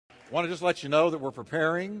I want to just let you know that we're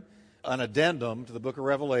preparing an addendum to the book of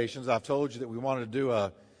Revelations. I've told you that we wanted to do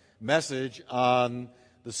a message on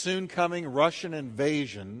the soon coming Russian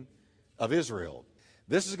invasion of Israel.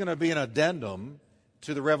 This is going to be an addendum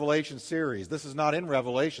to the Revelation series. This is not in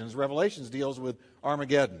Revelations. Revelations deals with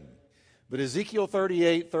Armageddon. But Ezekiel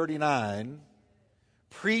 38:39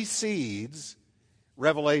 precedes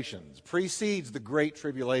Revelations, precedes the Great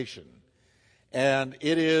Tribulation. And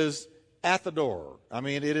it is at the door. I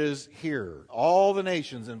mean, it is here. All the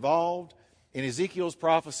nations involved in Ezekiel's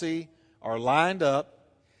prophecy are lined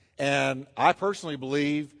up, and I personally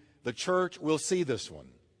believe the church will see this one.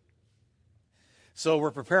 So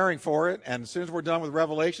we're preparing for it, and as soon as we're done with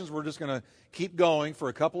Revelations, we're just going to keep going for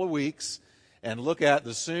a couple of weeks and look at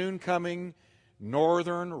the soon coming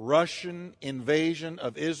northern Russian invasion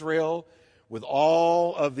of Israel with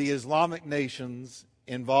all of the Islamic nations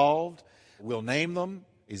involved. We'll name them.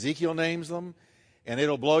 Ezekiel names them, and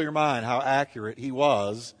it'll blow your mind how accurate he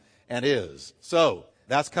was and is. So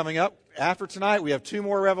that's coming up. After tonight, we have 2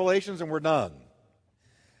 more Revelations, and we're done.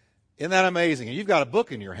 Isn't that amazing? And you've got a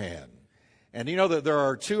book in your hand. And you know that there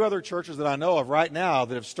are 2 other churches that I know of right now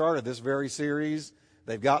that have started this very series.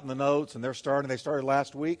 They've gotten the notes, and they're starting. They started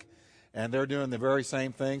last week, and they're doing the very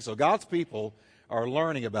same thing. So God's people are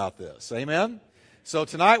learning about this. Amen? So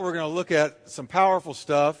tonight we're going to look at some powerful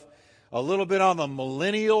stuff, a little bit on the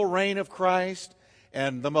millennial reign of Christ,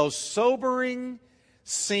 and the most sobering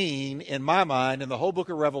scene in my mind in the whole book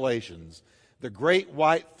of Revelations, the great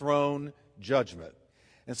white throne judgment.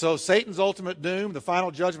 And so Satan's ultimate doom, the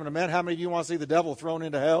final judgment of men. How many of you want to see the devil thrown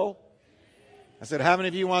into hell? I said, how many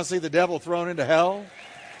of you want to see the devil thrown into hell?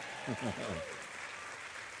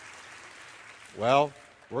 Well,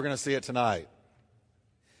 we're going to see it tonight.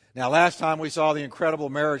 Now, last time we saw the incredible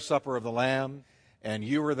marriage supper of the Lamb, and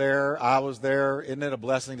you were there, I was there. Isn't it a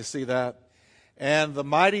blessing to see that? And the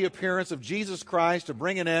mighty appearance of Jesus Christ to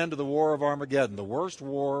bring an end to the war of Armageddon, the worst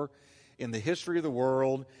war in the history of the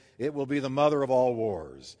world. It will be the mother of all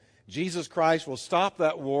wars. Jesus Christ will stop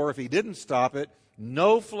that war. If he didn't stop it,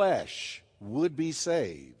 no flesh would be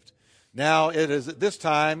saved. Now, it is at this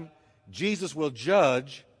time, Jesus will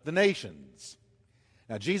judge the nations.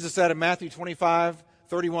 Now, Jesus said in Matthew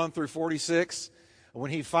 25:31 through 46, when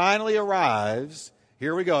he finally arrives,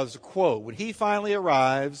 here we go, it's a quote, when he finally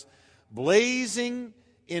arrives, blazing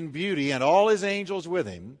in beauty and all his angels with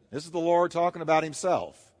him, this is the Lord talking about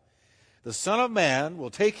himself, the Son of Man will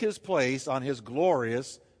take his place on his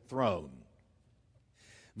glorious throne.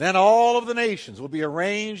 Then all of the nations will be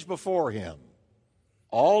arranged before him.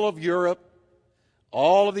 All of Europe,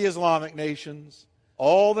 all of the Islamic nations,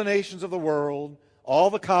 all the nations of the world, all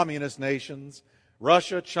the communist nations,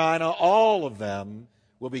 Russia, China, all of them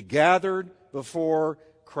will be gathered before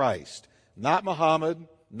Christ. Not Muhammad,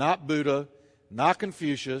 not Buddha, not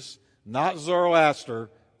Confucius, not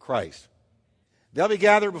Zoroaster, Christ. They'll be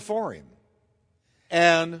gathered before him.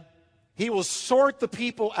 And he will sort the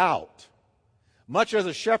people out, much as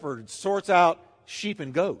a shepherd sorts out sheep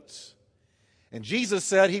and goats. And Jesus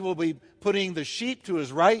said he will be putting the sheep to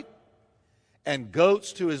his right and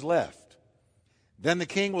goats to his left. Then the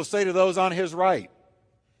king will say to those on his right,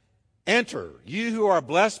 enter, you who are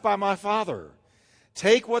blessed by my Father.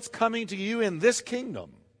 Take what's coming to you in this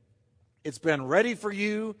kingdom. It's been ready for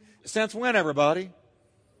you since when, everybody?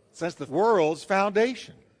 Since the world's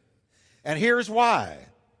foundation. And here's why.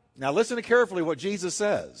 Now listen carefully what Jesus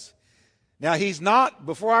says. Now he's not,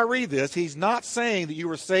 before I read this, he's not saying that you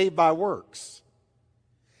were saved by works.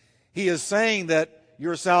 He is saying that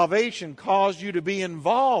your salvation caused you to be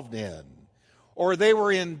involved in, or they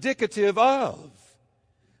were indicative of,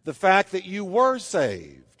 the fact that you were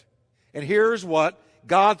saved. And here's what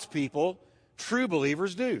God's people, true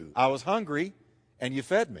believers, do. I was hungry, and you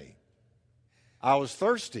fed me. I was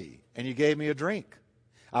thirsty, and you gave me a drink.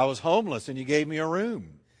 I was homeless, and you gave me a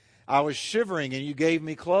room. I was shivering, and you gave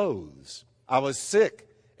me clothes. I was sick,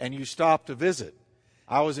 and you stopped to visit.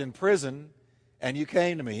 I was in prison, and you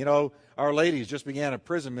came to me. You know, our ladies just began a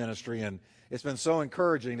prison ministry, and it's been so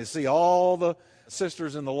encouraging to see all the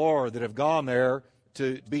sisters in the Lord that have gone there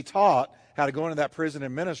to be taught how to go into that prison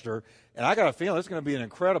and minister. And I got a feeling it's going to be an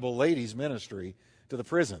incredible ladies' ministry to the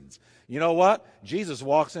prisons. You know what? Jesus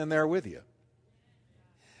walks in there with you.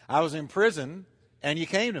 I was in prison, and you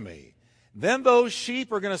came to me. Then those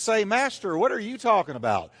sheep are going to say, Master, what are you talking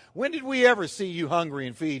about? When did we ever see you hungry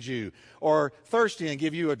and feed you, or thirsty and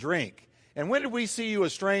give you a drink? And when did we see you a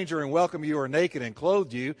stranger and welcome you, or naked and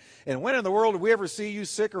clothed you? And when in the world did we ever see you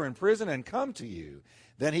sick or in prison and come to you?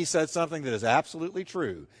 Then he said something that is absolutely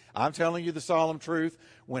true. I'm telling you the solemn truth.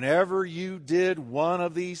 Whenever you did one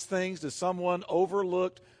of these things to someone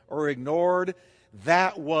overlooked or ignored,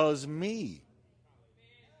 That was me.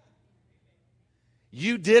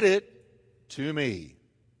 You did it to me.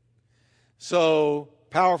 So,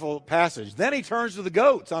 powerful passage. Then he turns to the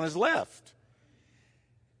goats on his left.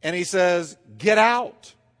 And he says, get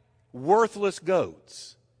out, worthless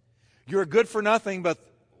goats. You're good for nothing, but,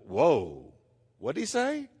 whoa. What did he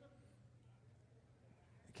say?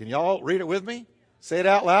 Can y'all read it with me? Say it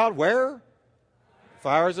out loud. Where?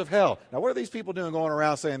 Fires of hell. Now, what are these people doing going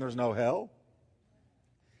around saying there's no hell?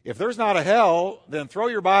 If there's not a hell, then throw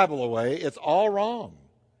your Bible away. It's all wrong.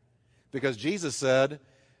 Because Jesus said,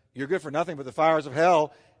 you're good for nothing but the fires of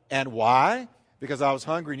hell. And why? Because I was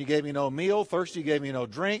hungry and you gave me no meal, thirsty you gave me no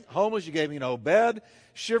drink, homeless you gave me no bed,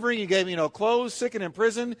 shivering you gave me no clothes, sick and in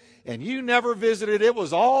prison, and you never visited. It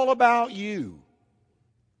was all about you.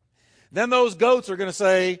 Then those goats are going to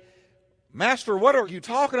say, Master, what are you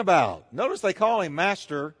talking about? Notice they call him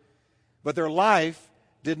Master, but their life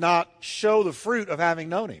did not show the fruit of having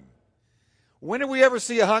known him. When did we ever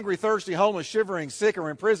see a hungry, thirsty, homeless, shivering, sick, or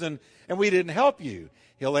in prison, and we didn't help you?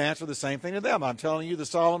 He'll answer the same thing to them. I'm telling you the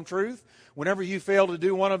solemn truth. Whenever you fail to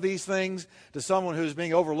do one of these things to someone who's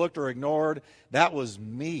being overlooked or ignored, that was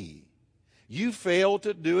me. You failed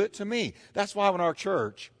to do it to me. That's why when our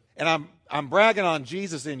church, and I'm bragging on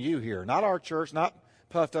Jesus in you here, not our church, not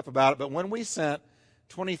puffed up about it, but when we sent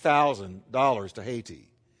 $20,000 to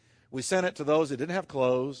Haiti, we sent it to those that didn't have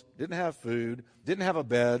clothes, didn't have food, didn't have a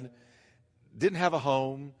bed, didn't have a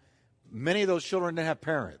home. Many of those children didn't have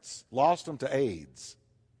parents, lost them to AIDS.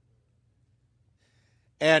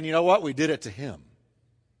 And you know what? We did it to him.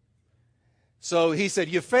 So he said,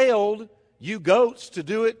 you failed, you goats, to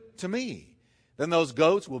do it to me. Then those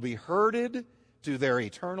goats will be herded to their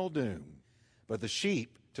eternal doom, but the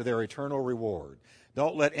sheep to their eternal reward.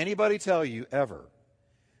 Don't let anybody tell you ever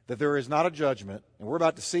that there is not a judgment, and we're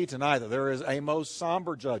about to see tonight that there is a most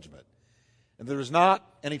somber judgment, and there is not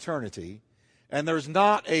an eternity, and there's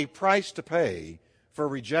not a price to pay for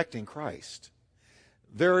rejecting Christ.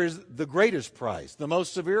 There is the greatest price, the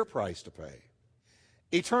most severe price to pay.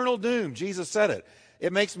 Eternal doom, Jesus said it.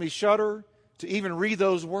 It makes me shudder to even read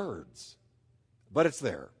those words, but it's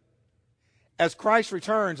there. As Christ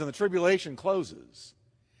returns and the tribulation closes,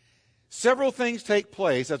 several things take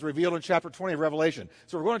place as revealed in chapter 20 of Revelation.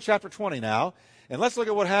 So we're going to chapter 20 now, and let's look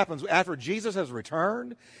at what happens after Jesus has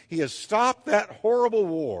returned. He has stopped that horrible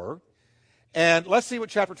war, and let's see what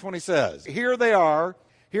chapter 20 says. Here they are.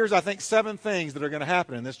 Here's, I think, 7 things that are going to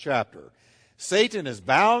happen in this chapter. Satan is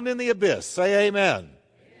bound in the abyss. Say amen. Amen.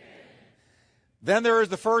 Then there is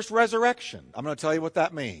the first resurrection. I'm going to tell you what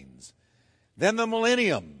that means. Then the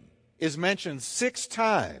millennium is mentioned 6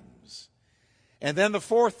 times. And then the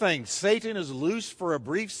fourth thing, Satan is loose for a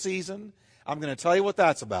brief season. I'm going to tell you what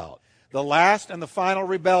that's about. The last and the final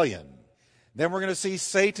rebellion. Then we're going to see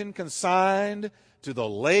Satan consigned to the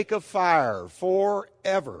lake of fire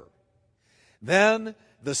forever. Then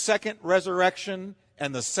the second resurrection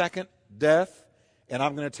and the second death. And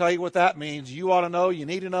I'm going to tell you what that means. You ought to know, you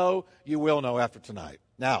need to know, you will know after tonight.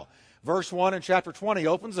 Now, verse 1 in chapter 20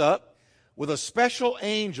 opens up with a special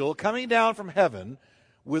angel coming down from heaven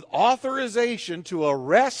with authorization to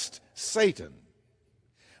arrest Satan,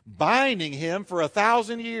 binding him for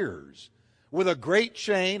 1,000 years with a great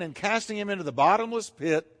chain and casting him into the bottomless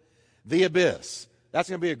pit, the abyss. That's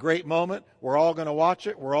going to be a great moment. We're all going to watch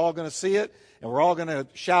it. We're all going to see it. And we're all going to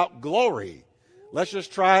shout glory. Let's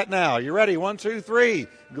just try it now. You ready? 1, 2, 3.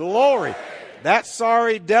 Glory. That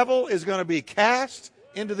sorry devil is going to be cast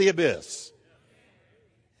into the abyss.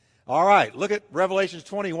 All right. Look at Revelations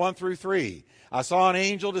 21 through 3. I saw an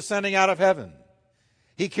angel descending out of heaven.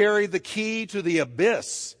 He carried the key to the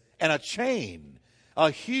abyss and a chain,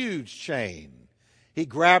 a huge chain. He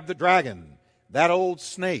grabbed the dragon, that old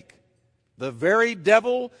snake, the very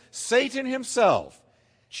devil, Satan himself,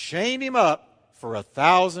 chained him up for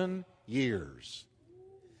 1,000 years,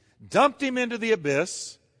 dumped him into the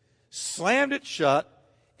abyss, slammed it shut,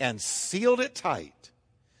 and sealed it tight.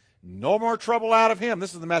 No more trouble out of him.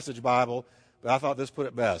 This is the Message Bible, but I thought this put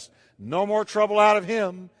it best. No more trouble out of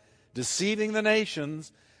him, deceiving the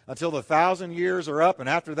nations until the 1,000 years are up, and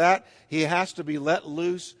after that, he has to be let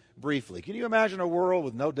loose briefly. Can you imagine a world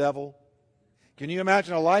with no devil? Can you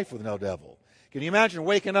imagine a life with no devil? Can you imagine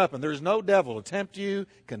waking up and there's no devil to tempt you,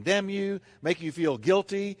 condemn you, make you feel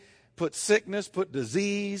guilty, put sickness, put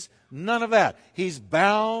disease, none of that. He's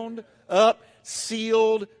bound up,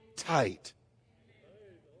 sealed tight.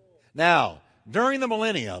 Now, during the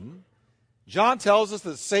millennium, John tells us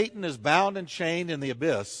that Satan is bound and chained in the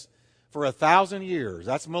abyss for 1,000 years.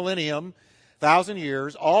 That's millennium, 1,000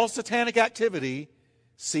 years. All satanic activity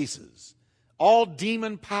ceases. All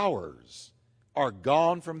demon powers are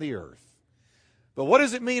gone from the earth. But what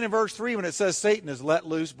does it mean in verse 3 when it says Satan is let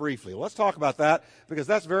loose briefly? Well, let's talk about that because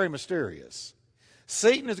that's very mysterious.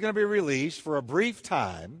 Satan is going to be released for a brief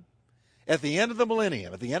time at the end of the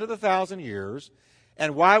millennium, at the end of the 1,000 years.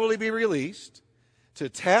 And why will he be released? To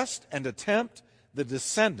test and to tempt the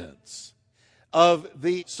descendants of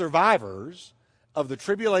the survivors of the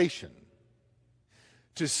tribulation,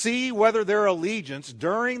 to see whether their allegiance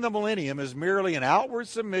during the millennium is merely an outward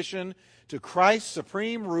submission to Christ's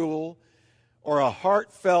supreme rule or a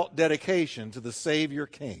heartfelt dedication to the Savior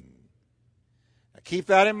King. Now keep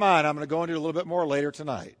that in mind. I'm going to go into it a little bit more later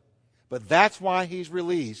tonight. But that's why he's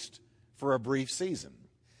released for a brief season.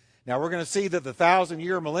 Now we're going to see that the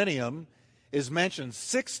 1,000-year millennium is mentioned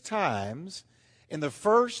 6 times in the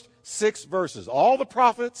first 6 verses. All the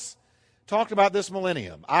prophets talked about this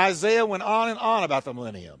millennium. Isaiah went on and on about the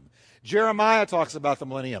millennium. Jeremiah talks about the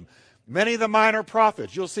millennium. Many of the minor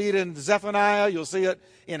prophets, you'll see it in Zephaniah, you'll see it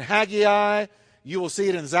in Haggai, you will see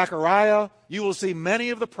it in Zechariah, you will see many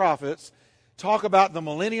of the prophets talk about the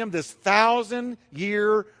millennium, this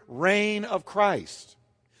 1,000-year reign of Christ.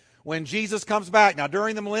 When Jesus comes back, now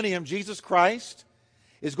during the millennium, Jesus Christ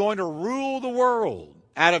is going to rule the world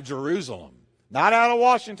out of Jerusalem, not out of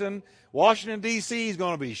Washington. Washington, D.C. is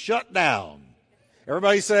going to be shut down.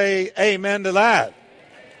 Everybody say amen to that.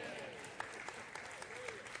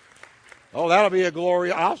 Oh, that'll be a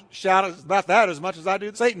glory. I'll shout about that as much as I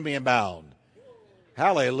do Satan being bound.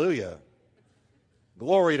 Hallelujah.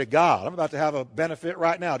 Glory to God. I'm about to have a benefit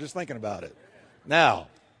right now just thinking about it. Now,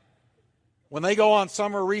 when they go on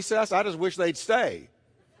summer recess, I just wish they'd stay.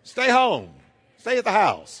 Stay home. Stay at the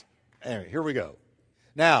house. Anyway, here we go.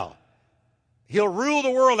 Now, he'll rule the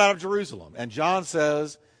world out of Jerusalem. And John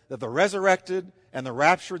says that the resurrected and the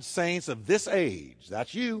raptured saints of this age,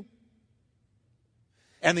 that's you,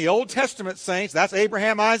 and the Old Testament saints, that's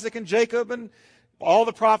Abraham, Isaac, and Jacob, and all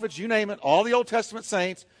the prophets, you name it, all the Old Testament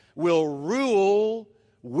saints will rule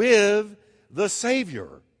with the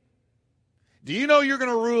Savior. Do you know you're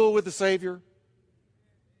going to rule with the Savior?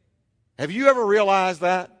 Have you ever realized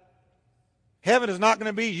that? Heaven is not going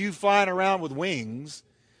to be you flying around with wings,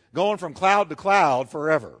 going from cloud to cloud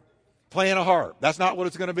forever, playing a harp. That's not what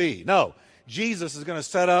it's going to be. No, Jesus is going to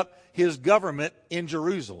set up his government in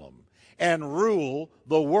Jerusalem and rule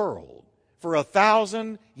the world for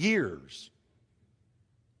 1,000 years.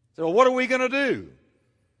 So what are we going to do?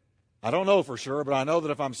 I don't know for sure, but I know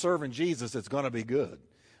that if I'm serving Jesus, it's going to be good.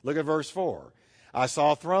 Look at verse 4. I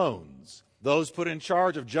saw thrones. Those put in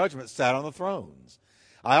charge of judgment sat on the thrones.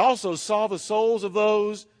 I also saw the souls of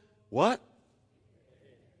those, what?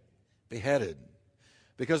 Beheaded,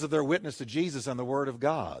 because of their witness to Jesus and the Word of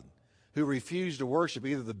God, who refused to worship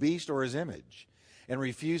either the beast or his image, and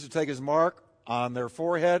refused to take his mark on their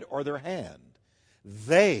forehead or their hand.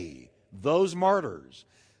 They, those martyrs,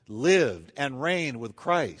 lived and reigned with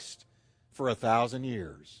Christ for 1,000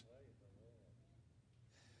 years.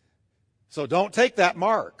 So don't take that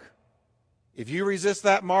mark. If you resist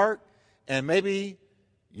that mark, and maybe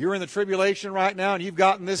you're in the tribulation right now and you've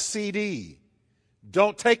gotten this CD,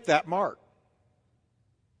 don't take that mark.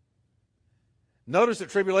 Notice that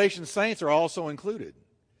tribulation saints are also included.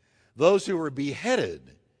 Those who were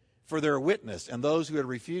beheaded for their witness and those who had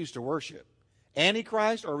refused to worship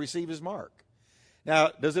Antichrist or receive his mark.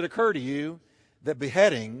 Now, does it occur to you that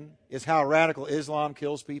beheading is how radical Islam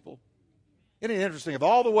kills people? Isn't it interesting? Of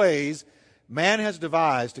all the ways man has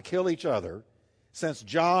devised to kill each other since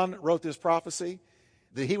John wrote this prophecy,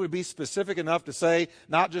 that he would be specific enough to say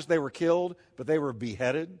not just they were killed, but they were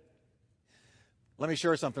beheaded. Let me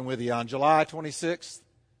share something with you. On July 26th,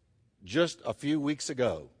 just a few weeks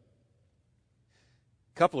ago,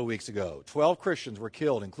 a couple of weeks ago, 12 Christians were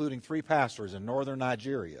killed, including 3 pastors in northern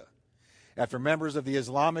Nigeria, after members of the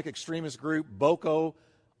Islamic extremist group Boko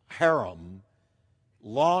Haram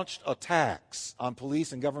launched attacks on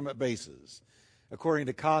police and government bases, according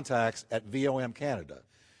to contacts at VOM Canada.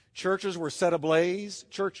 Churches were set ablaze,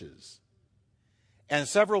 and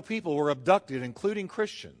several people were abducted, including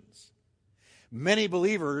Christians. Many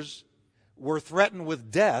believers were threatened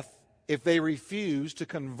with death if they refused to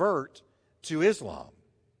convert to Islam.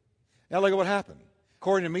 Now look at what happened.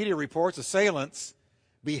 According to media reports, assailants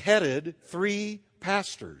beheaded 3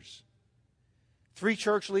 pastors, 3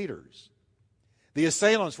 church leaders. The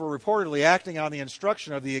assailants were reportedly acting on the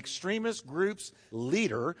instruction of the extremist group's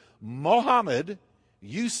leader, Mohammed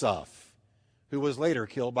Yusuf, who was later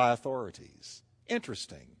killed by authorities.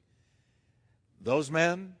 Interesting. Those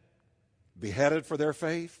men beheaded for their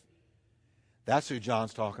faith, that's who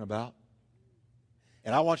John's talking about.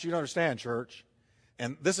 And I want you to understand, church,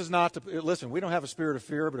 and this is not to, listen, we don't have a spirit of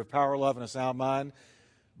fear, but of power, love, and a sound mind.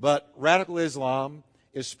 But radical Islam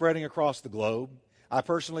is spreading across the globe. I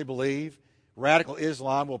personally believe radical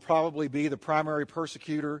Islam will probably be the primary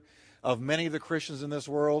persecutor of many of the Christians in this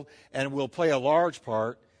world and will play a large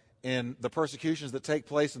part in the persecutions that take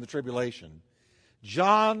place in the tribulation.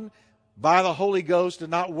 John, by the Holy Ghost, did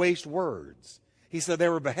not waste words. He said they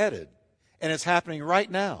were beheaded, and it's happening right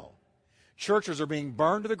now. Churches are being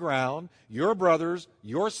burned to the ground. Your brothers,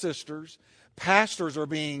 your sisters, pastors are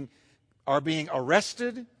being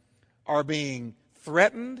arrested, are being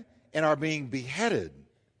threatened, and are being beheaded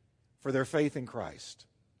for their faith in Christ.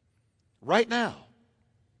 Right now.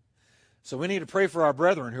 So we need to pray for our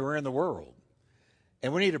brethren who are in the world.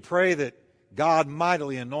 And we need to pray that God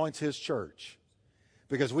mightily anoints His church.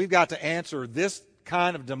 Because we've got to answer this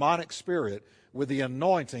kind of demonic spirit with the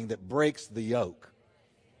anointing that breaks the yoke.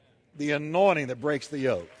 The anointing that breaks the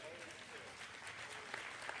yoke.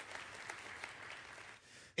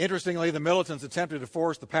 Interestingly, the militants attempted to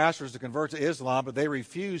force the pastors to convert to Islam, but they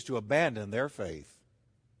refused to abandon their faith.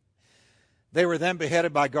 They were then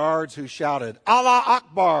beheaded by guards who shouted, "Allah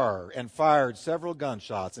Akbar," and fired several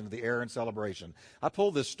gunshots into the air in celebration. I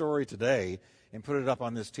pulled this story today and put it up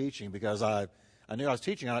on this teaching because I knew I was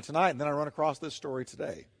teaching on it tonight, and then I run across this story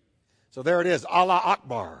today. So there it is, Allah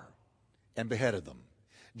Akbar, and beheaded them.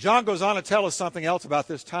 John goes on to tell us something else about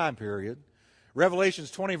this time period.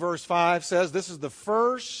 Revelations 20 verse 5 says this is the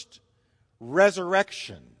first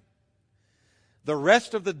resurrection. The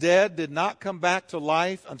rest of the dead did not come back to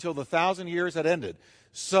life until the 1,000 years had ended.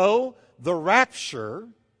 So the rapture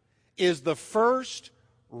is the first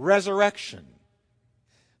resurrection.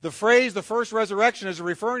 The phrase, the first resurrection, is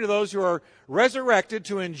referring to those who are resurrected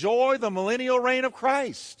to enjoy the millennial reign of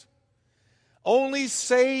Christ. Only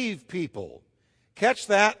saved people, catch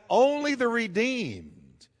that, only the redeemed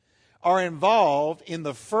are involved in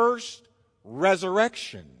the first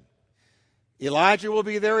resurrection. Elijah will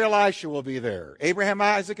be there, Elisha will be there. Abraham,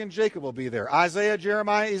 Isaac, and Jacob will be there. Isaiah,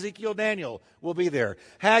 Jeremiah, Ezekiel, Daniel will be there.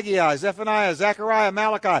 Haggai, Zephaniah, Zechariah,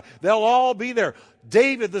 Malachi, they'll all be there.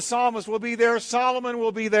 David, the psalmist, will be there. Solomon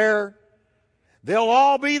will be there. They'll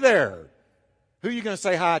all be there. Who are you going to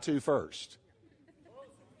say hi to first?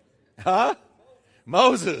 Huh?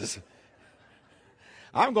 Moses.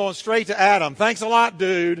 I'm going straight to Adam. Thanks a lot,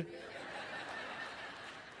 dude.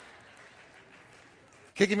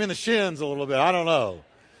 Kick him in the shins a little bit. I don't know.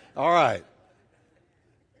 All right.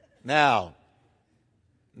 Now,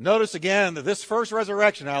 notice again that this first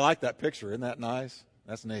resurrection, I like that picture. Isn't that nice?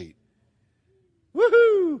 That's neat.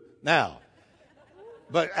 Woohoo! Now,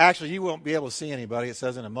 but actually you won't be able to see anybody. It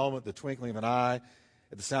says in a moment, the twinkling of an eye,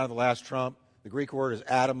 at the sound of the last trump. The Greek word is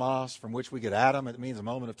atomos, from which we get atom. It means a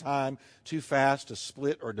moment of time, too fast to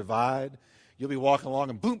split or divide. You'll be walking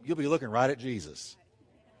along and boom, you'll be looking right at Jesus.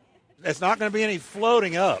 It's not going to be any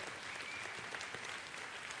floating up.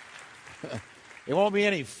 It won't be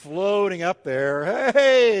any floating up there.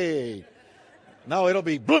 Hey! No, it'll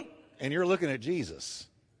be boom, and you're looking at Jesus.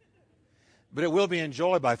 But it will be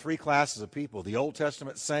enjoyed by three classes of people. The Old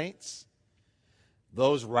Testament saints,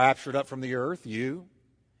 those raptured up from the earth, you,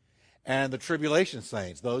 and the tribulation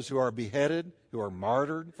saints, those who are beheaded, who are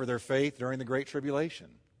martyred for their faith during the Great Tribulation.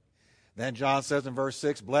 Then John says in verse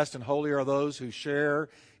 6, "Blessed and holy are those who share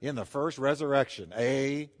in the first resurrection."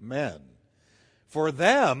 Amen. For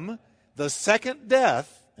them, the second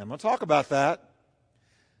death, and I'm going to talk about that,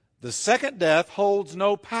 the second death holds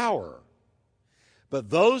no power. But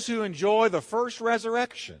those who enjoy the first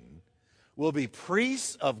resurrection will be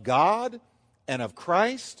priests of God and of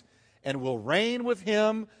Christ and will reign with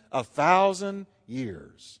Him 1,000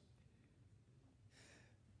 years.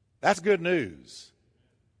 That's good news.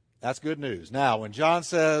 That's good news. Now, when John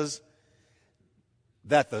says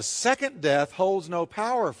that the second death holds no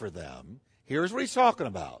power for them, here's what he's talking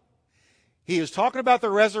about. He is talking about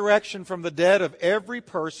the resurrection from the dead of every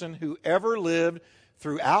person who ever lived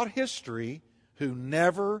throughout history who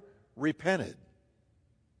never repented.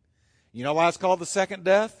 You know why it's called the second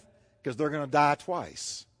death? Because they're going to die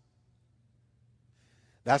twice.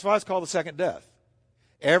 That's why it's called the second death.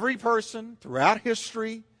 Every person throughout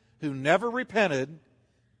history who never repented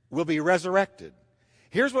will be resurrected.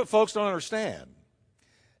 Here's what folks don't understand.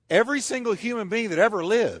 Every single human being that ever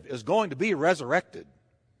lived is going to be resurrected.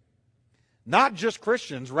 Not just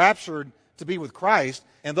Christians raptured to be with Christ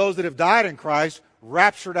and those that have died in Christ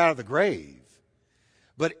raptured out of the grave.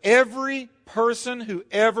 But every person who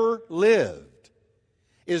ever lived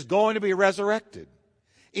is going to be resurrected.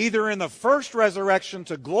 Either in the first resurrection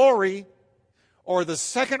to glory or the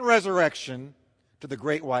second resurrection to the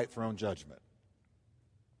great white throne judgment.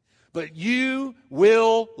 But you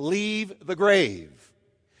will leave the grave.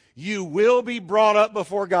 You will be brought up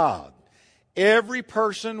before God. Every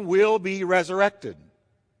person will be resurrected.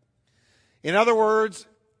 In other words,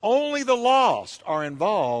 only the lost are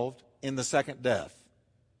involved in the second death.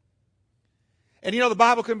 And the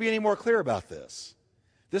Bible couldn't be any more clear about this.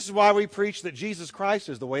 This is why we preach that Jesus Christ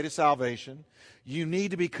is the way to salvation. You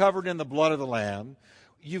need to be covered in the blood of the Lamb.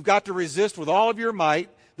 You've got to resist with all of your might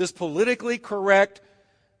this politically correct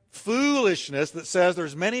foolishness that says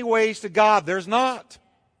there's many ways to God. There's not.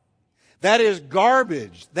 That is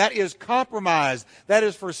garbage. That is compromise. That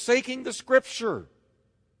is forsaking the Scripture.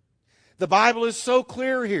 The Bible is so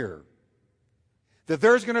clear here that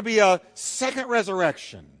there's going to be a second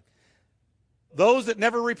resurrection. Those that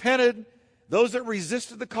never repented, those that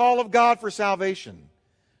resisted the call of God for salvation,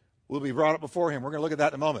 will be brought up before Him. We're going to look at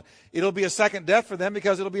that in a moment. It'll be a second death for them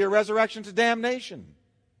because it'll be a resurrection to damnation.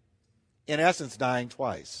 In essence, dying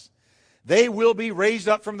twice. They will be raised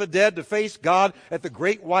up from the dead to face God at the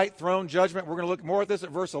great white throne judgment. We're going to look more at this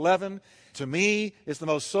at verse 11. To me, it's the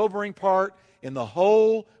most sobering part in the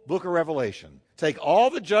whole book of Revelation. Take all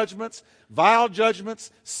the judgments, vile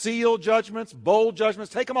judgments, sealed judgments, bold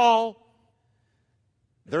judgments, take them all.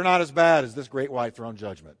 They're not as bad as this great white throne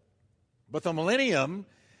judgment. But the millennium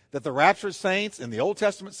that the raptured saints and the Old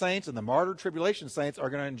Testament saints and the martyred tribulation saints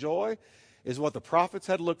are going to enjoy is what the prophets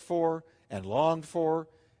had looked for and longed for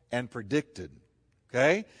and predicted.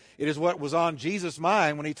 Okay? It is what was on Jesus'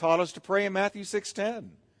 mind when He taught us to pray in Matthew 6:10.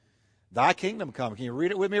 Thy kingdom come. Can you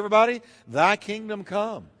read it with me, everybody? Thy kingdom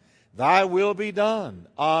come. Thy will be done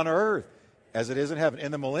on earth as it is in heaven.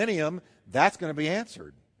 In the millennium, that's going to be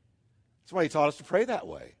answered. That's why He taught us to pray that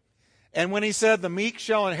way. And when He said the meek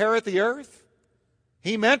shall inherit the earth,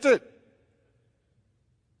 He meant it.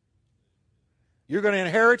 You're going to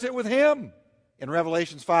inherit it with Him. In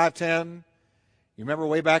Revelations 5:10, you remember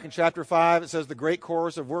way back in chapter 5, it says the great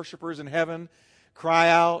chorus of worshipers in heaven cry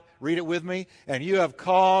out, read it with me, and you have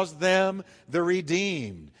caused them, the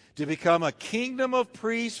redeemed, to become a kingdom of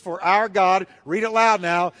priests for our God. Read it loud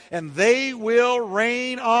now. And they will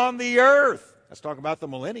reign on the earth. That's talking about the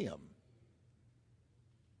millennium.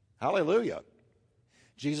 Hallelujah.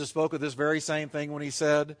 Jesus spoke of this very same thing when He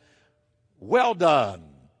said, well done,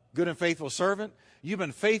 good and faithful servant. You've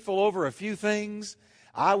been faithful over a few things.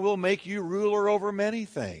 I will make you ruler over many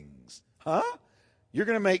things. Huh? You're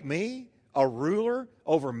going to make me a ruler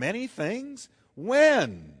over many things?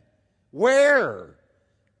 When? Where?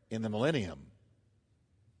 In the millennium.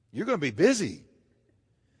 You're going to be busy.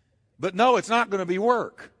 But no, it's not going to be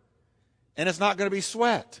work. And it's not going to be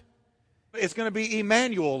sweat. It's going to be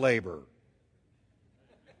Emmanuel labor.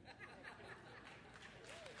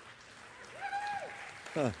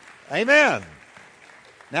 Amen.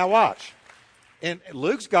 Now watch. In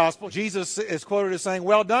Luke's gospel, Jesus is quoted as saying,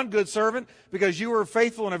 well done, good servant, because you were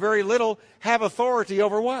faithful in a very little, have authority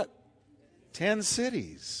over what? 10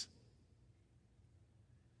 cities.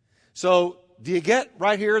 So, do you get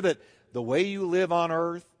right here that the way you live on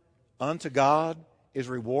earth unto God is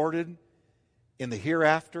rewarded in the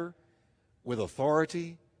hereafter with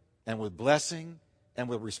authority and with blessing and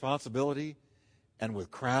with responsibility and with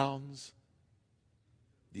crowns?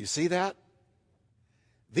 Do you see that?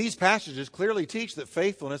 These passages clearly teach that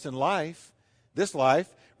faithfulness in life, this life,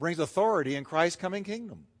 brings authority in Christ's coming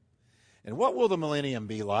kingdom. And what will the millennium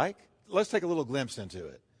be like? Let's take a little glimpse into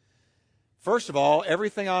it. First of all,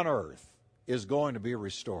 everything on earth is going to be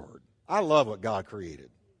restored. I love what God created.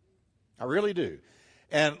 I really do.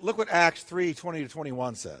 And look what Acts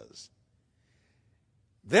 3:20-21 says.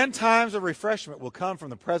 Then times of refreshment will come from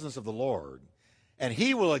the presence of the Lord, and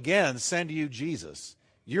He will again send you Jesus,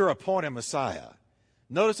 your appointed Messiah.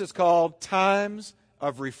 Notice it's called times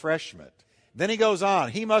of refreshment. Then he goes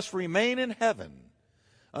on. He must remain in heaven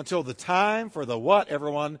until the time for the what,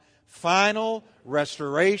 everyone? Final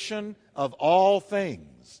restoration of all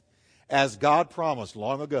things, as God promised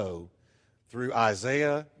long ago through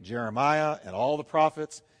Isaiah, Jeremiah, and all the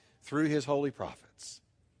prophets, through His holy prophets.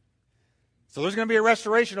 So there's going to be a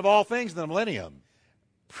restoration of all things in the millennium.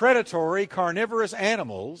 Predatory, carnivorous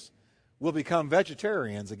animals will become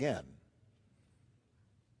vegetarians again.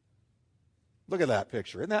 Look at that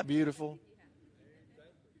picture. Isn't that beautiful?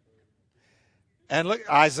 And look,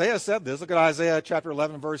 Isaiah said this. Look at Isaiah chapter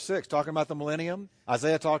 11, verse 6, talking about the millennium.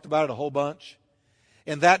 Isaiah talked about it a whole bunch.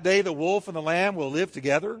 In that day, the wolf and the lamb will live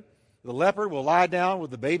together. The leopard will lie down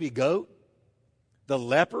with the baby goat. The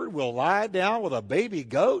leopard will lie down with a baby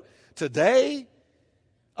goat. Today,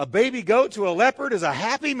 a baby goat to a leopard is a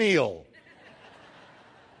happy meal.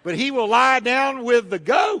 But he will lie down with the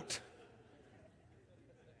goat.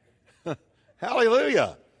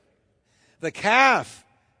 Hallelujah. The calf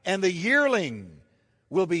and the yearling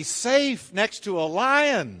will be safe next to a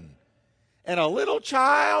lion, and a little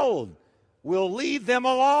child will lead them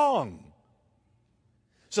along.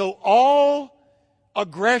 So all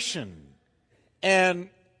aggression and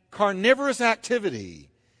carnivorous activity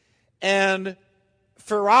and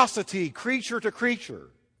ferocity, creature to creature,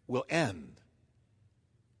 will end.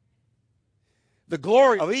 The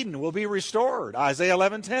glory of Eden will be restored. Isaiah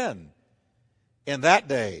 11:10. In that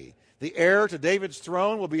day, the heir to David's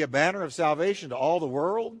throne will be a banner of salvation to all the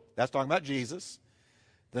world. That's talking about Jesus.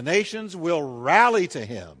 The nations will rally to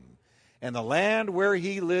him, and the land where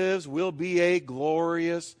he lives will be a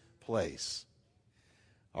glorious place.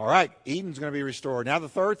 All right, Eden's going to be restored. Now the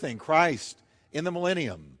third thing, Christ in the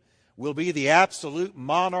millennium will be the absolute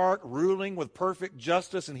monarch ruling with perfect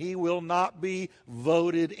justice, and he will not be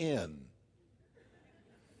voted in.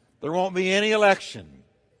 There won't be any election.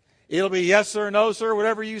 It'll be yes, sir, no, sir,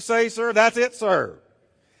 whatever you say, sir, that's it, sir.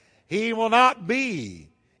 He will not be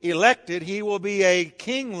elected. He will be a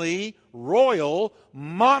kingly, royal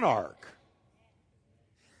monarch.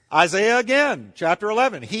 Isaiah again, chapter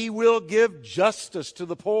 11. He will give justice to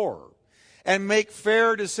the poor and make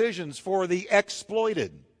fair decisions for the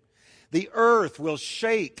exploited. The earth will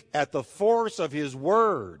shake at the force of his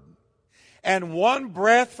word, and one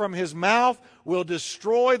breath from his mouth will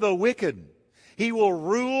destroy the wicked. He will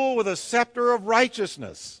rule with a scepter of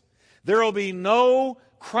righteousness. There will be no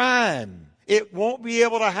crime. It won't be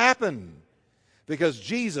able to happen because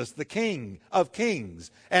Jesus, the King of kings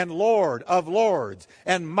and Lord of lords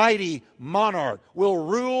and mighty monarch, will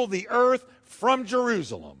rule the earth from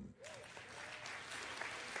Jerusalem.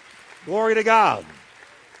 Glory to God.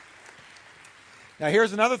 Now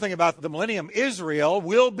here's another thing about the millennium. Israel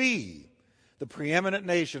will be the preeminent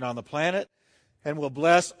nation on the planet and will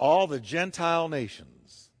bless all the Gentile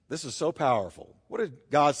nations. This is so powerful. What did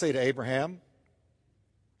God say to Abraham?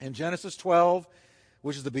 In Genesis 12,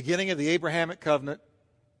 which is the beginning of the Abrahamic covenant,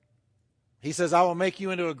 he says, I will make you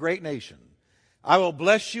into a great nation. I will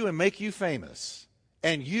bless you and make you famous,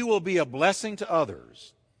 and you will be a blessing to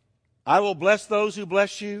others. I will bless those who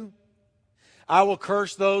bless you. I will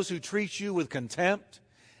curse those who treat you with contempt.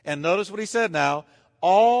 And notice what he said now.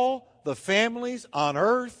 All the families on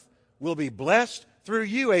earth will be blessed through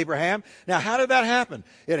you, Abraham. Now, how did that happen?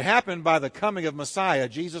 It happened by the coming of Messiah,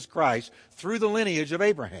 Jesus Christ, through the lineage of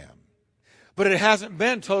Abraham. But it hasn't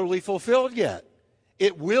been totally fulfilled yet.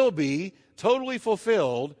 It will be totally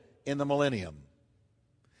fulfilled in the millennium.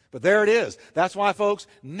 But there it is. That's why, folks,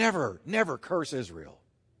 never curse Israel.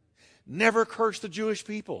 Never curse the Jewish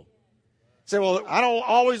people. Say, well, I don't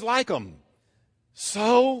always like them.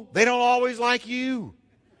 So, they don't always like you.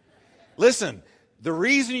 Listen, the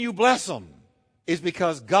reason you bless them is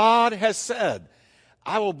because God has said,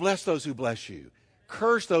 I will bless those who bless you,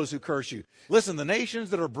 curse those who curse you. Listen, the nations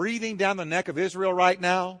that are breathing down the neck of Israel right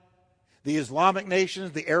now, the Islamic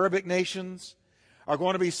nations, the Arabic nations, are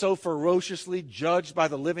going to be so ferociously judged by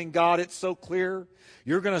the living God. It's so clear.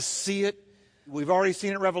 You're going to see it. We've already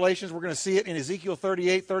seen it in Revelations. We're going to see it in Ezekiel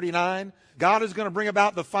 38, 39. God is going to bring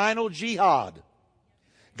about the final jihad.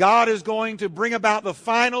 God is going to bring about the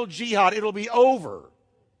final jihad. It'll be over.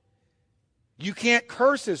 You can't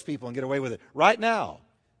curse his people and get away with it. Right now,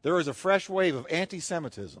 there is a fresh wave of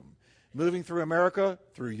anti-Semitism moving through America,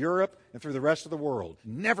 through Europe, and through the rest of the world.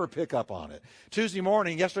 Never pick up on it. Yesterday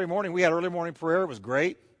morning, we had early morning prayer. It was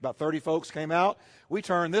great. About 30 folks came out. We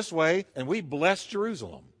turned this way, and we blessed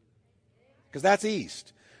Jerusalem. Because that's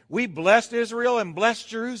east. We blessed Israel and blessed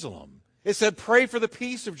Jerusalem. It said, pray for the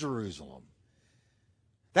peace of Jerusalem.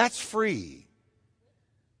 That's free.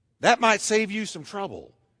 That might save you some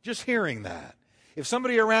trouble, just hearing that. If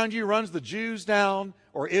somebody around you runs the Jews down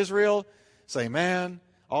or Israel, say, man,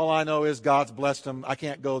 all I know is God's blessed them. I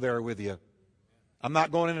can't go there with you. I'm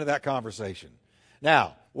not going into that conversation.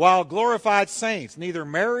 Now, while glorified saints neither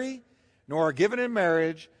marry nor are given in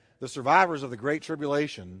marriage, the survivors of the Great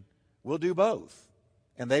Tribulation will do both,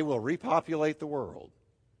 and they will repopulate the world.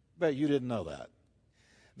 Bet you didn't know that.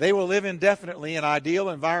 They will live indefinitely in ideal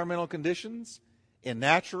environmental conditions, in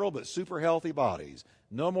natural but super healthy bodies.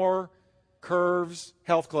 No more curves,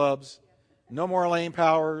 health clubs, no more lane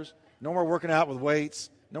powers, no more working out with weights,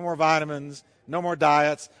 no more vitamins, no more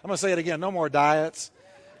diets. I'm going to say it again, no more diets.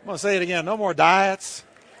 I'm going to say it again, no more diets.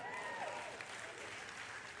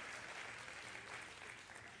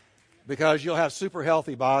 Because you'll have super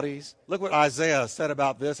healthy bodies. Look what Isaiah said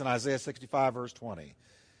about this in Isaiah 65, verse 20.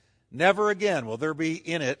 Never again will there be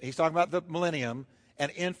in it, he's talking about the millennium, an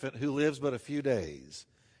infant who lives but a few days,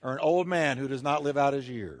 or an old man who does not live out his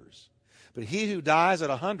years. But he who dies at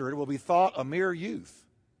 100 will be thought a mere youth.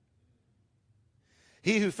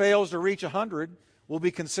 He who fails to reach 100 will be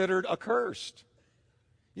considered accursed.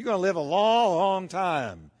 You're going to live a long, long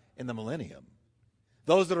time in the millennium.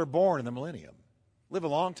 Those that are born in the millennium live a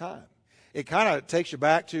long time. It kind of takes you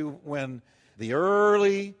back to when the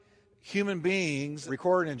early human beings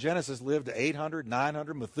recorded in Genesis lived to 800,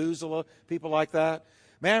 900, Methuselah, people like that.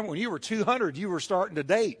 Man, when you were 200, you were starting to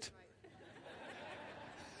date.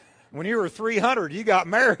 When you were 300, you got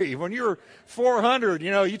married. When you were 400,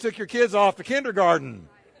 you took your kids off to kindergarten.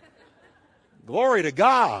 Glory to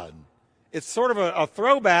God. It's sort of a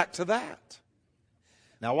throwback to that.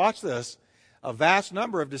 Now watch this. A vast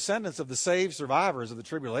number of descendants of the saved survivors of the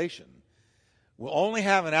tribulation will only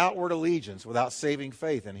have an outward allegiance without saving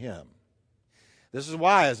faith in him. This is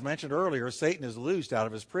why, as mentioned earlier, Satan is loosed out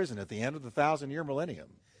of his prison at the end of the 1,000-year millennium.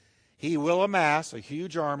 He will amass a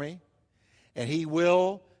huge army, and he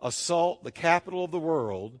will assault the capital of the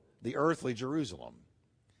world, the earthly Jerusalem.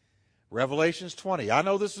 Revelations 20. I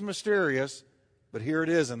know this is mysterious, but here it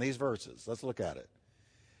is in these verses. Let's look at it.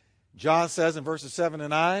 John says in verses 7 and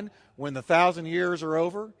 9, when the 1,000 years are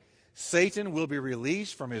over, Satan will be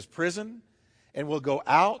released from his prison and will go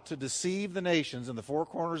out to deceive the nations in the four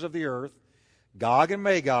corners of the earth, Gog and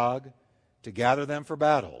Magog, to gather them for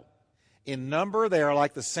battle. In number, they are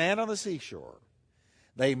like the sand on the seashore.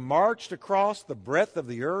 They marched across the breadth of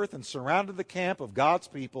the earth and surrounded the camp of God's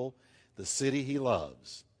people, the city he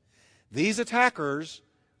loves. These attackers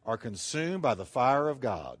are consumed by the fire of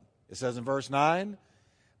God. It says in verse 9,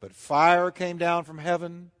 but fire came down from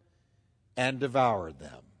heaven and devoured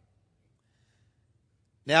them.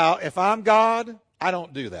 Now, if I'm God, I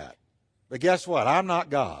don't do that. But guess what? I'm not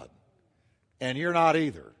God. And you're not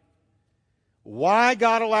either. Why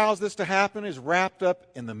God allows this to happen is wrapped up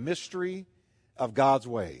in the mystery of God's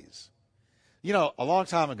ways. A long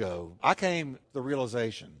time ago, I came to the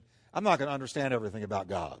realization, I'm not going to understand everything about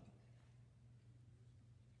God.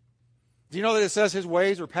 Do you know that it says his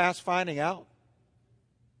ways are past finding out?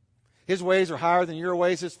 His ways are higher than your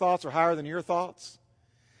ways. His thoughts are higher than your thoughts.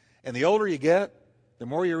 And the older you get, the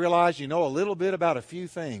more you realize you know a little bit about a few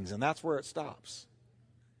things, and that's where it stops.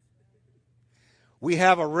 We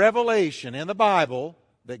have a revelation in the Bible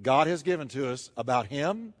that God has given to us about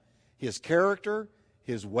him, his character,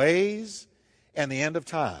 his ways, and the end of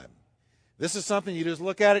time. This is something you just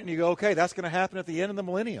look at it and you go, okay, that's going to happen at the end of the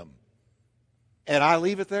millennium. And I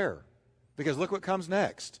leave it there because look what comes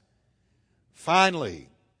next. Finally,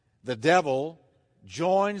 the devil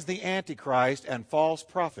joins the Antichrist and false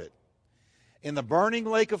prophet in the burning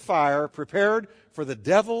lake of fire prepared for the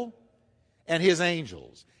devil and his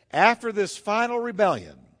angels. After this final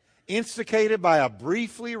rebellion, instigated by a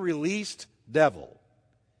briefly released devil,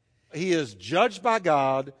 he is judged by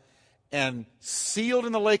God and sealed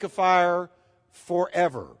in the lake of fire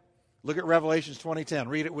forever. Look at Revelations 20:10.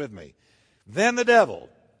 Read it with me. Then the devil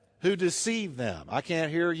who deceived them. I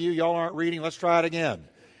can't hear you. Y'all aren't reading. Let's try it again.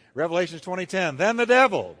 Revelations 20:10. Then the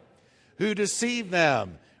devil who deceived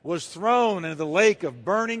them was thrown into the lake of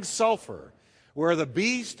burning sulfur, where the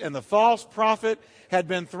beast and the false prophet had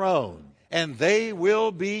been thrown, and they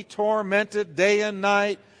will be tormented day and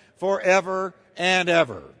night forever and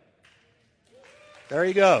ever. There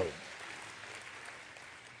you go.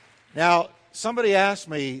 Now, somebody asked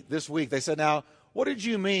me this week, they said, now, what did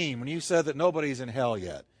you mean when you said that nobody's in hell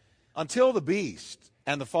yet? Until the beast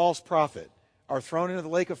and the false prophet are thrown into the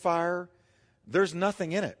lake of fire, there's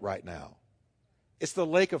nothing in it right now. It's the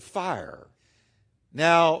lake of fire.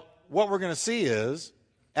 Now, what we're going to see is,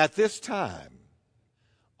 at this time,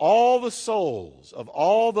 all the souls of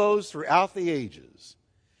all those throughout the ages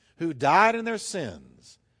who died in their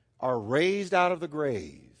sins are raised out of the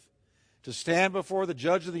grave to stand before the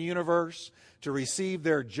judge of the universe to receive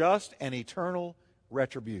their just and eternal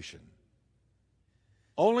retribution.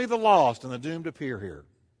 Only the lost and the doomed appear here.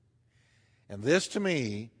 And this, to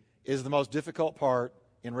me, is the most difficult part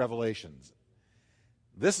in Revelations.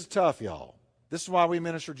 This is tough, y'all. This is why we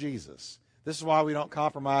minister Jesus. This is why we don't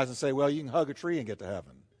compromise and say, well, you can hug a tree and get to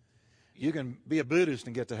heaven. You can be a Buddhist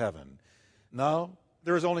and get to heaven. No,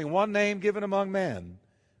 there is only one name given among men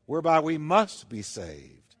whereby we must be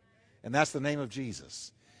saved, and that's the name of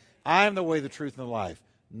Jesus. I am the way, the truth, and the life.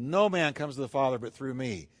 No man comes to the Father but through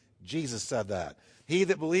me. Jesus said that. He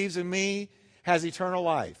that believes in me has eternal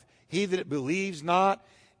life. He that believes not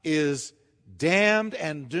is damned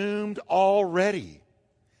and doomed already.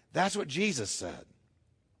 That's what Jesus said.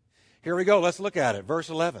 Here we go. Let's look at it. Verse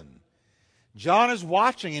 11. John is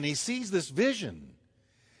watching and he sees this vision.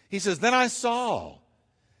 He says, then I saw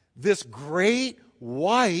this great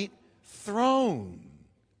white throne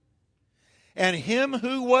and him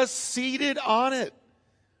who was seated on it.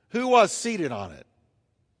 Who was seated on it?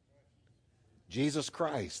 Jesus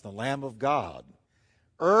Christ, the Lamb of God.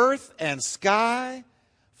 Earth and sky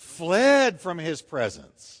fled from his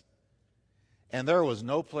presence, and there was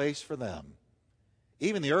no place for them.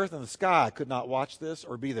 Even the earth and the sky could not watch this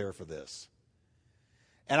or be there for this.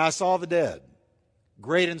 And I saw the dead,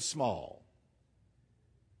 great and small,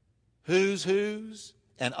 who's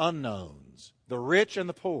and unknowns, the rich and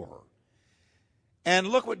the poor. And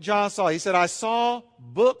look what John saw. He said, I saw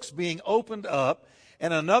books being opened up,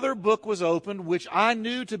 and another book was opened, which I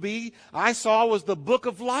saw was the book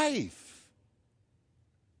of life.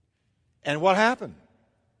 And what happened?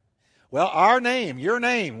 Well, our name, your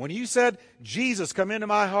name, when you said, Jesus, come into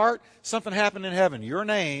my heart, something happened in heaven. Your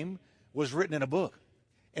name was written in a book,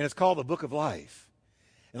 and it's called the book of life.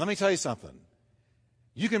 And let me tell you something.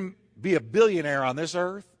 You can be a billionaire on this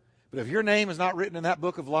earth, but if your name is not written in that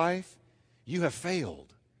book of life, you have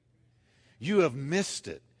failed. You have missed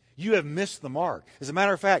it. You have missed the mark. As a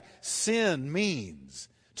matter of fact, sin means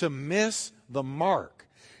to miss the mark.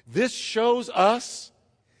 This shows us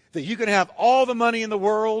that you can have all the money in the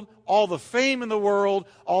world, all the fame in the world,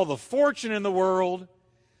 all the fortune in the world,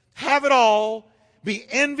 have it all, be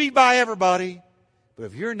envied by everybody, but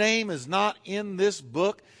if your name is not in this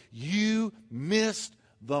book, you missed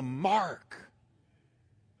the mark.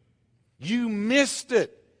 You missed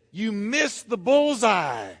it. You missed the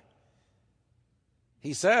bullseye.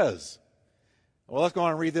 He says, well, let's go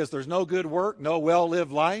on and read this. There's no good work, no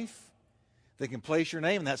well-lived life that can place your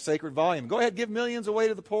name in that sacred volume. Go ahead, give millions away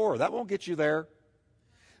to the poor. That won't get you there.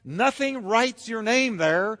 Nothing writes your name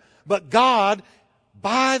there, but God,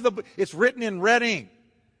 it's written in red ink,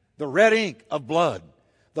 the red ink of blood,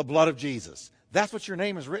 the blood of Jesus. That's what your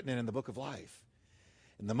name is written in the book of life.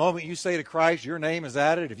 And the moment you say to Christ, your name is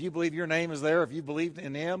added, if you believe your name is there, if you believe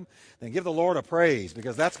in Him, then give the Lord a praise,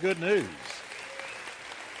 because that's good news.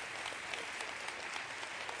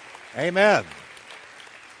 Amen.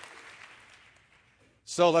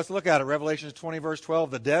 So let's look at it. Revelation 20, verse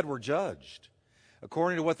 12, the dead were judged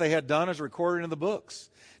according to what they had done as recorded in the books.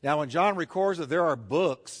 Now, when John records that there are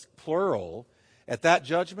books, plural, at that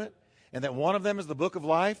judgment, and that one of them is the book of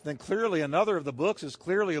life, then clearly another of the books is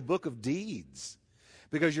clearly a book of deeds.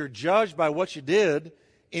 Because you're judged by what you did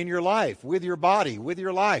in your life, with your body, with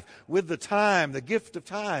your life, with the time, the gift of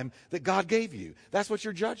time that God gave you. That's what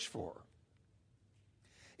you're judged for.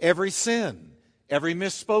 Every sin, every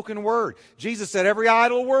misspoken word. Jesus said every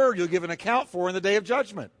idle word you'll give an account for in the day of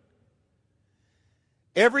judgment.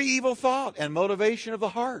 Every evil thought and motivation of the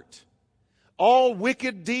heart. All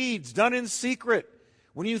wicked deeds done in secret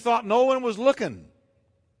when you thought no one was looking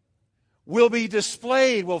will be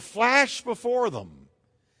displayed, will flash before them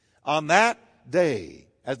on that day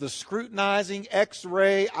as the scrutinizing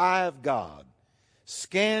X-ray eye of God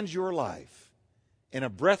scans your life in a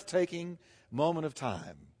breathtaking moment of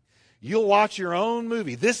time. You'll watch your own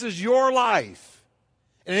movie. This is your life.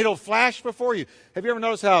 And it'll flash before you. Have you ever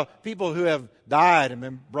noticed how people who have died and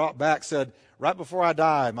been brought back said, right before I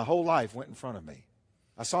died, my whole life went in front of me.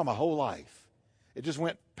 I saw my whole life. It just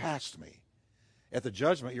went past me. At the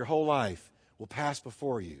judgment, your whole life will pass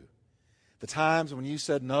before you. The times when you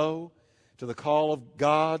said no to the call of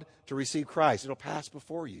God to receive Christ, it'll pass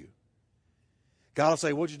before you. God will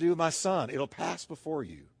say, what'd you do with my son? It'll pass before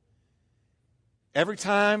you. Every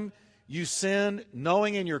time you sin,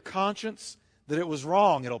 knowing in your conscience that it was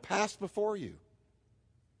wrong, it'll pass before you.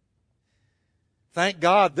 Thank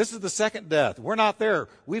God, this is the second death. We're not there.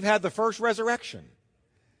 We've had the first resurrection.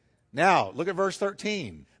 Now, look at verse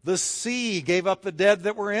 13. The sea gave up the dead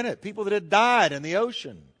that were in it, people that had died in the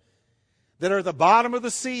ocean, that are at the bottom of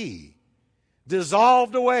the sea,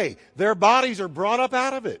 dissolved away. Their bodies are brought up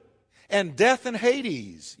out of it. And death and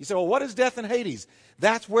Hades. You say, well, what is death and Hades?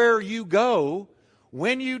 That's where you go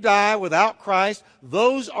when you die without Christ.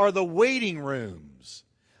 Those are the waiting rooms.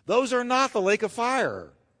 Those are not the lake of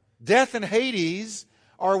fire. Death and Hades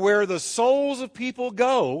are where the souls of people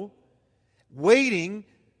go waiting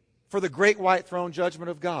for the great white throne judgment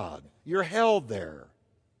of God. You're held there.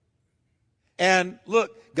 And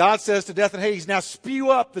look, God says to death and Hades, now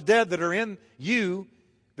spew up the dead that are in you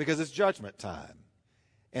because it's judgment time.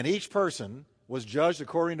 And each person was judged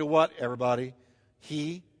according to what, everybody,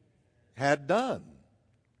 he had done.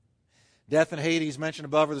 Death and Hades mentioned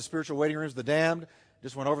above are the spiritual waiting rooms, the damned.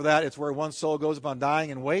 Just went over that. It's where one soul goes upon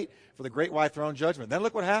dying and wait for the great white throne judgment. Then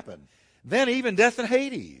look what happened. Then even death and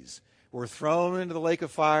Hades were thrown into the lake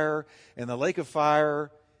of fire, and the lake of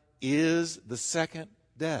fire is the second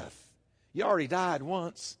death. You already died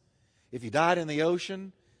once. If you died in the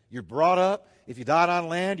ocean, you're brought up. If you died on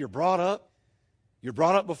land, you're brought up. You're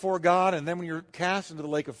brought up before God, and then when you're cast into the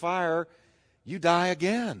lake of fire, you die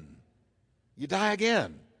again. You die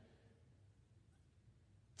again.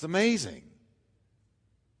 It's amazing.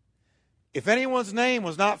 If anyone's name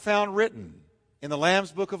was not found written in the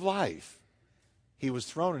Lamb's book of life, he was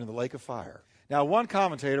thrown into the lake of fire. Now, one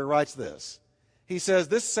commentator writes this. He says,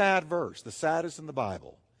 this sad verse, the saddest in the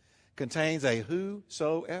Bible, contains a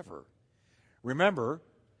whosoever. Remember,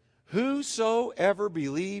 whosoever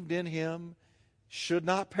believed in him should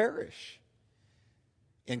not perish.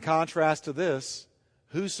 In contrast to this,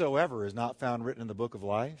 whosoever is not found written in the book of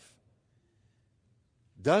life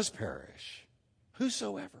does perish.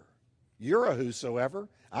 Whosoever. You're a whosoever.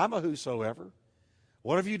 I'm a whosoever.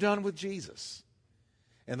 What have you done with Jesus?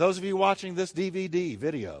 And those of you watching this DVD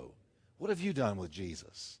video, what have you done with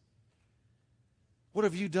Jesus? What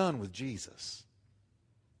have you done with Jesus?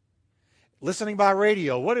 Listening by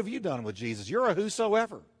radio, what have you done with Jesus? You're a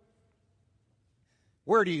whosoever.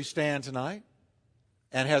 Where do you stand tonight?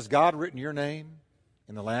 And has God written your name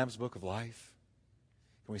in the Lamb's Book of Life?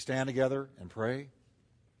 Can we stand together and pray?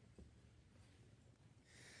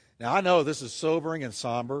 Now, I know this is sobering and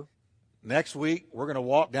somber. Next week, we're going to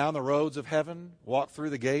walk down the roads of heaven, walk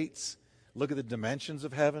through the gates, look at the dimensions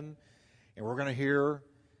of heaven, and we're going to hear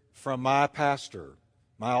from my pastor,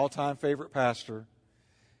 my all-time favorite pastor,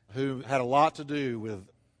 who had a lot to do with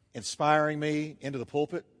inspiring me into the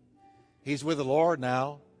pulpit. He's with the Lord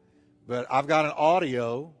now, but I've got an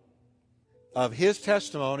audio of his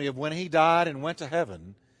testimony of when he died and went to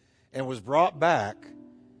heaven and was brought back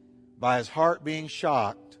by his heart being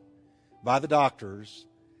shocked by the doctors,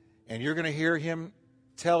 and you're going to hear him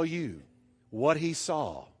tell you what he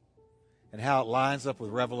saw and how it lines up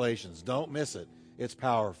with Revelations. Don't miss it. It's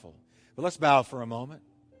powerful. But let's bow for a moment.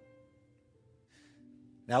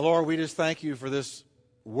 Now, Lord, we just thank you for this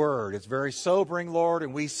word. It's very sobering, Lord,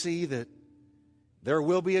 and we see that there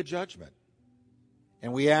will be a judgment.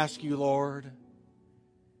 And we ask you, Lord,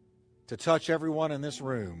 to touch everyone in this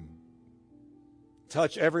room,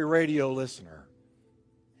 touch every radio listener,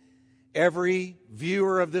 every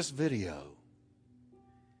viewer of this video.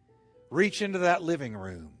 Reach into that living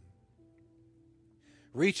room.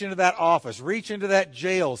 Reach into that office. Reach into that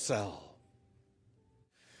jail cell.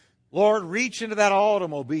 Lord, reach into that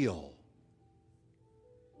automobile.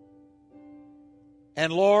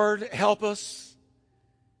 And Lord, help us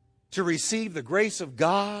to receive the grace of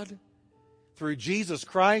God through Jesus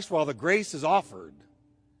Christ while the grace is offered.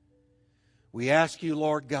 We ask you,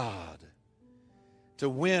 Lord God, to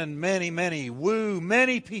win woo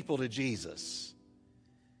many people to Jesus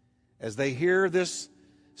as they hear this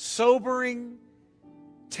sobering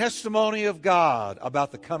testimony of God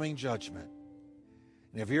about the coming judgment.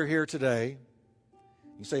 And if you're here today,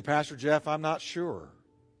 you say, Pastor Jeff, I'm not sure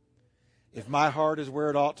if my heart is where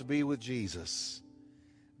it ought to be with Jesus,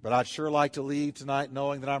 but I'd sure like to leave tonight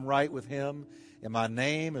knowing that I'm right with him and my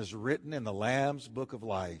name is written in the Lamb's Book of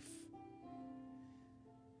Life.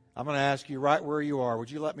 I'm going to ask you right where you are,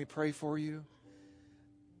 would you let me pray for you?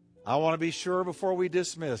 I want to be sure before we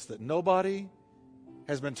dismiss that nobody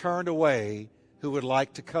has been turned away who would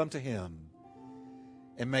like to come to him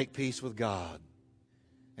and make peace with God.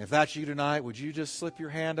 And if that's you tonight, would you just slip your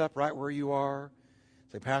hand up right where you are?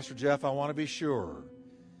 Say, Pastor Jeff, I want to be sure.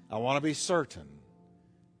 I want to be certain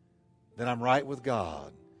that I'm right with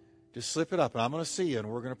God. Just slip it up, and I'm going to see you, and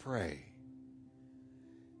we're going to pray.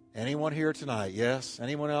 Anyone here tonight? Yes.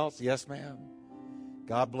 Anyone else? Yes, ma'am.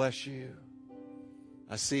 God bless you.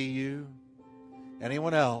 I see you.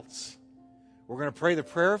 Anyone else? We're going to pray the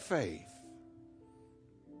prayer of faith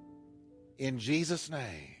in Jesus'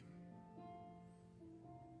 name.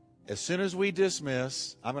 As soon as we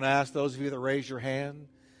dismiss, I'm going to ask those of you that raise your hand,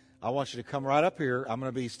 I want you to come right up here. I'm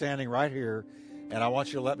going to be standing right here, and I want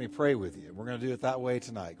you to let me pray with you. We're going to do it that way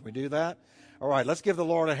tonight. Can we do that? All right, let's give the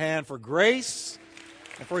Lord a hand for grace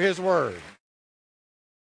and for his word.